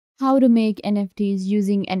How to make NFTs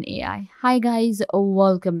using an AI. Hi guys,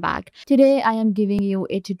 welcome back. Today I am giving you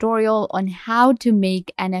a tutorial on how to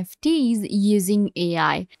make NFTs using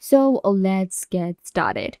AI. So let's get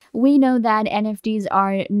started. We know that NFTs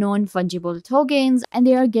are non-fungible tokens and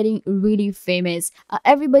they are getting really famous.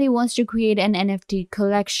 Everybody wants to create an NFT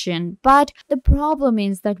collection, but the problem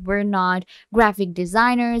is that we're not graphic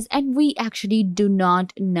designers and we actually do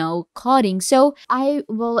not know coding. So I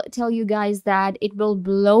will tell you guys that it will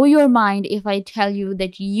blow your mind if I tell you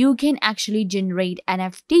that you can actually generate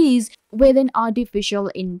NFTs with an artificial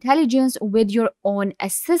intelligence with your own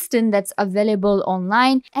assistant that's available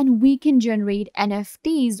online, and we can generate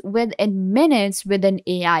NFTs within minutes with an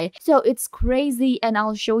AI. So it's crazy, and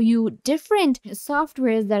I'll show you different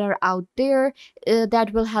softwares that are out there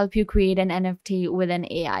that will help you create an NFT with an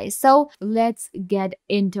AI. So let's get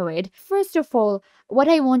into it. First of all, what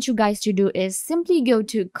I want you guys to do is simply go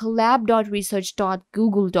to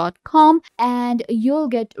collab.research.google.com and you'll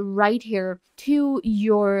get right here to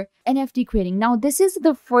your NFT creating. Now, this is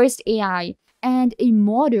the first AI and a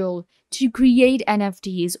model to create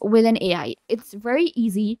NFTs with an AI. It's very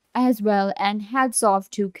easy as well, and hats off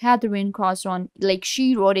to Catherine Crosson. Like,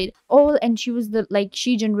 she wrote it all and she was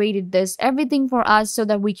she generated this everything for us so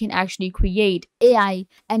that we can actually create AI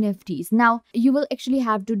NFTs. Now, you will actually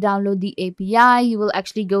have to download the API. You will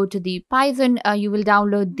actually go to the Python. You will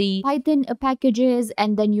download the Python packages,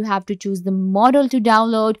 and then you have to choose the model to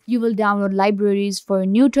download. You will download libraries for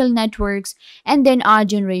neutral networks, and then R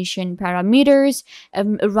generation parameters.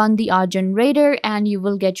 Run the R generator, and you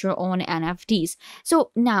will get your own NFTs. So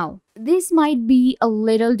now, this might be a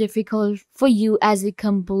little difficult for you as a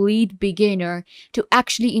complete beginner to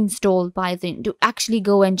actually install Python, to actually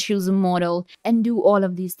go and choose a model and do all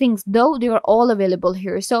of these things, though they are all available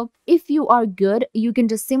here. So if you are good, you can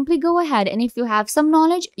just simply go ahead, and if you have some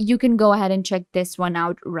knowledge, you can go ahead and check this one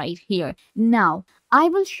out right here. Now, I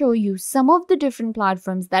will show you some of the different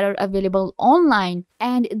platforms that are available online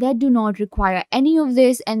and that do not require any of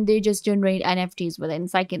this, and they just generate NFTs within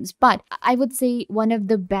seconds. But I would say one of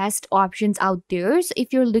the best options out there, so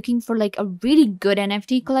if you're looking for like a really good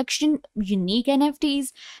NFT collection, unique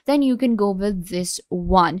NFTs, then you can go with this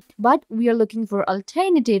one. But we are looking for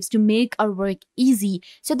alternatives to make our work easy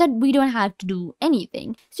so that we don't have to do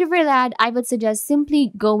anything. So for that, I would suggest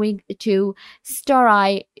simply going to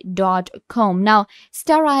stareye.com. Now,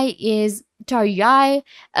 Stareye is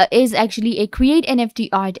actually a create NFT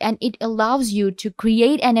art, and it allows you to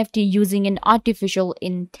create NFT using an artificial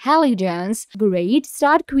intelligence. Great.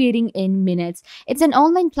 Start creating in minutes. It's an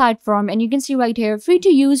online platform, and you can see right here, free to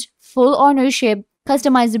use, full ownership,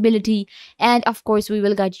 customizability, and of course we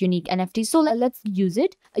will get unique NFTs. So let's use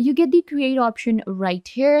it. You get the create option right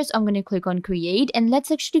here, so I'm going to click on create, and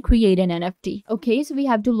let's actually create an NFT. Okay, so we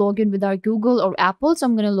have to log in with our Google or Apple, so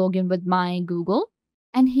I'm going to log in with my Google.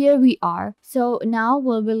 And here we are. So now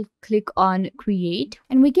we will click on create,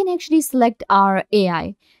 and we can actually select our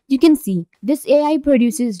AI. You can see this AI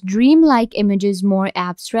produces dreamlike images, more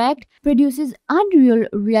abstract, produces unreal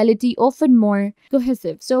reality, often more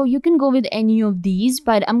cohesive. So you can go with any of these,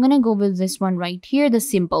 but I'm gonna go with this one right here, the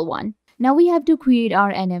simple one. Now we have to create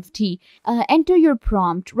our NFT. Enter your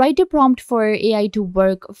prompt. Write a prompt for AI to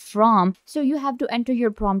work from. So you have to enter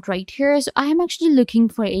your prompt right here. So I am actually looking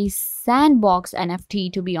for a sandbox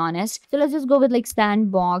NFT, to be honest. So let's just go with like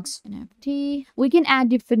sandbox NFT. We can add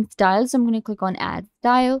different styles. So I'm going to click on add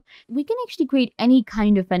style. We can actually create any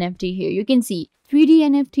kind of NFT here. You can see 3D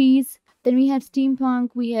NFTs. Then we have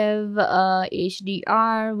steampunk, we have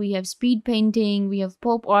HDR, we have speed painting, we have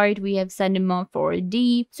pop art, we have cinema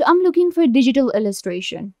 4D. So I'm looking for digital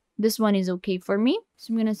illustration. This one is okay for me.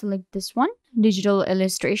 So I'm going to select this one, digital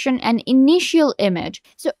illustration, and initial image.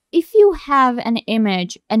 So if you have an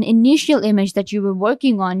image, an initial image that you were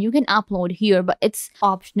working on, you can upload here, but it's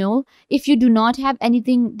optional. If you do not have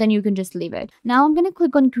anything, then you can just leave it. Now I'm going to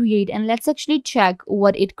click on create, and let's actually check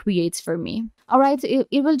what it creates for me. All right, so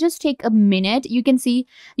it will just take a minute. You can see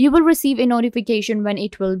you will receive a notification when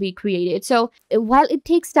it will be created. So while it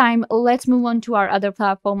takes time, let's move on to our other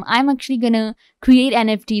platform. I'm actually going to create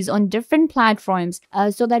NFTs on different platforms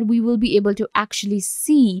so that we will be able to actually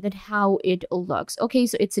see that how it looks. Okay,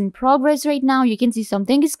 so it's in progress right now. You can see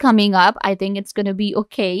something is coming up. I think it's going to be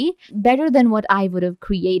okay. Better than what I would have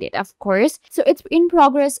created, of course. So it's in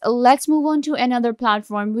progress. Let's move on to another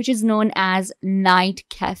platform, which is known as Night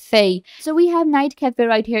Cafe. So we have Night Cafe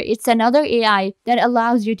right here. It's another AI that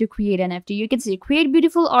allows you to create NFT. You can see create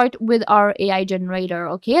beautiful art with our AI generator.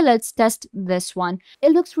 Okay, let's test this one.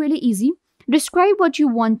 It looks really easy. Describe what you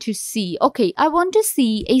want to see. Okay, I want to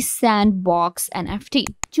see a sandbox NFT.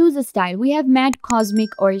 Choose a style. We have mad, cosmic,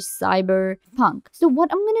 or cyberpunk. So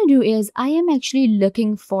what I'm gonna do is I am actually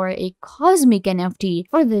looking for a cosmic NFT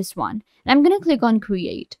for this one. And I'm gonna click on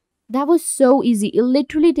create. That was so easy. It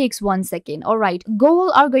literally takes 1 second. All right.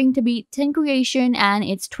 Goal are going to be 10 creation and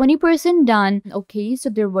it's 20% done. Okay. So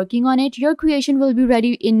they're working on it. Your creation will be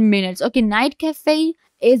ready in minutes. Okay. Night Cafe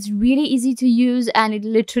is really easy to use and it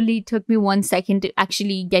literally took me 1 second to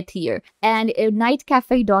actually get here. And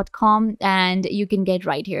nightcafe.com and you can get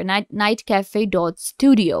right here.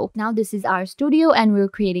 Nightcafe.studio. Now this is our studio and we're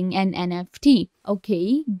creating an NFT.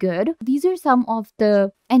 Okay, good. These are some of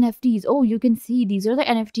the NFTs. Oh, you can see these are the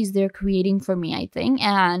NFTs they're creating for me, I think.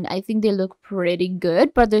 And I think they look pretty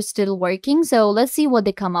good, but they're still working. So let's see what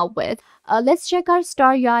they come up with. Let's check our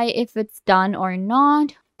star UI if it's done or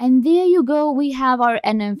not. And there you go, we have our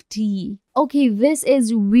NFT. Okay, this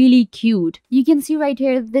is really cute. You can see right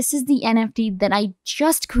here, this is the NFT that I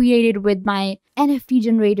just created with my NFT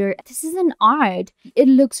generator. This is an art. It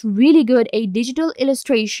looks really good, a digital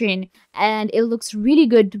illustration, and it looks really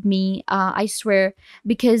good to me, I swear,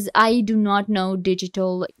 because I do not know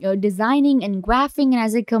digital designing and graphing, and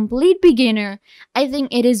as a complete beginner, I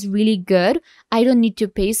think it is really good. I don't need to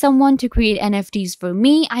pay someone to create NFTs for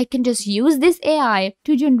me. I can just use this AI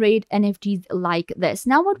to generate NFTs like this.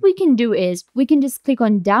 Now what we can do is we can just click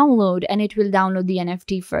on download and it will download the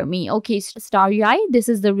NFT for me. Okay, Star UI, this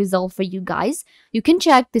is the result for you guys. You can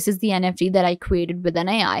check this is the NFT that I created with an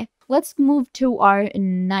AI. Let's move to our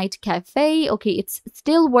Night Cafe. Okay, it's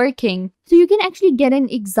still working. So you can actually get an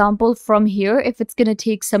example from here if it's gonna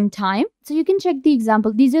take some time. So you can check the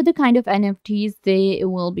example. These are the kind of NFTs they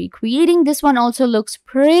will be creating. This one also looks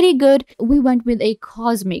pretty good. We went with a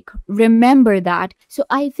cosmic. Remember that. So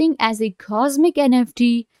I think as a cosmic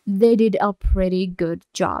NFT, they did a pretty good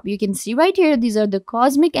job. You can see right here, these are the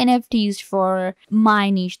cosmic NFTs for my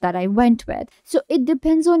niche that I went with. So it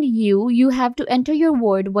depends on you. You have to enter your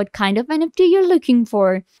word, what kind of NFT you're looking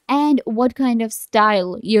for and what kind of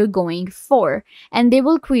style you're going for. And they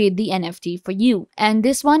will create the NFT for you. And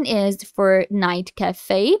this one is for Night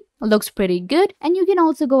Cafe. Looks pretty good. And you can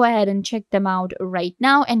also go ahead and check them out right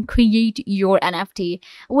now and create your NFT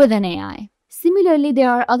with an AI. Similarly,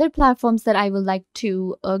 there are other platforms that I would like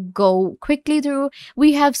to go quickly through.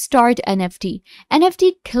 We have Start NFT,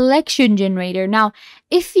 NFT collection generator. Now,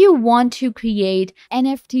 if you want to create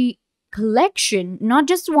NFT collection, not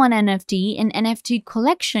just one NFT, an NFT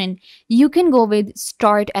collection, you can go with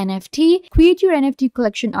Start NFT. Create your NFT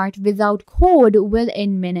collection art without code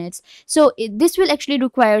within minutes. So this will actually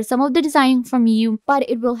require some of the design from you, but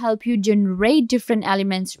it will help you generate different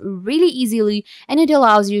elements really easily, and it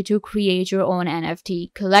allows you to create your own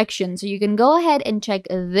NFT collection. So you can go ahead and check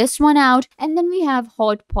this one out. And then we have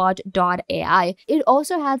hotpot.ai. It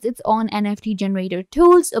also has its own NFT generator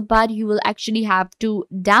tools, but you will actually have to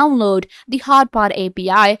download the Hotpot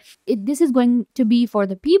API. This is going to be for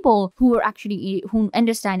the people who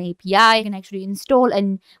understand API, can actually install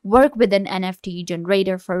and work with an NFT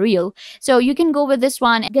generator for real. So you can go with this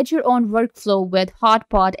one, get your own workflow with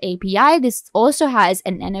Hotpot API. This also has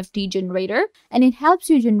an NFT generator and it helps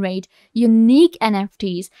you generate unique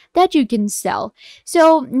NFTs that you can sell.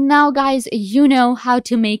 So now guys, you know how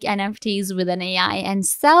to make NFTs with an AI and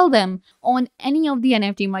sell them on any of the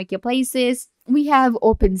NFT marketplaces. We have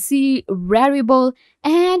OpenSea, Rarible,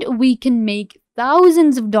 and we can make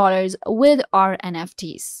thousands of dollars with our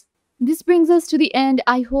NFTs. This brings us to the end.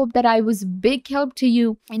 I hope that I was big help to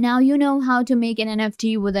you. And now you know how to make an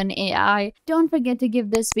NFT with an AI. Don't forget to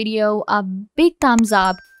give this video a big thumbs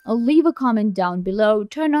up, leave a comment down below,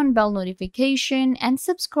 turn on bell notification, and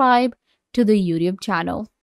subscribe to the YouTube channel.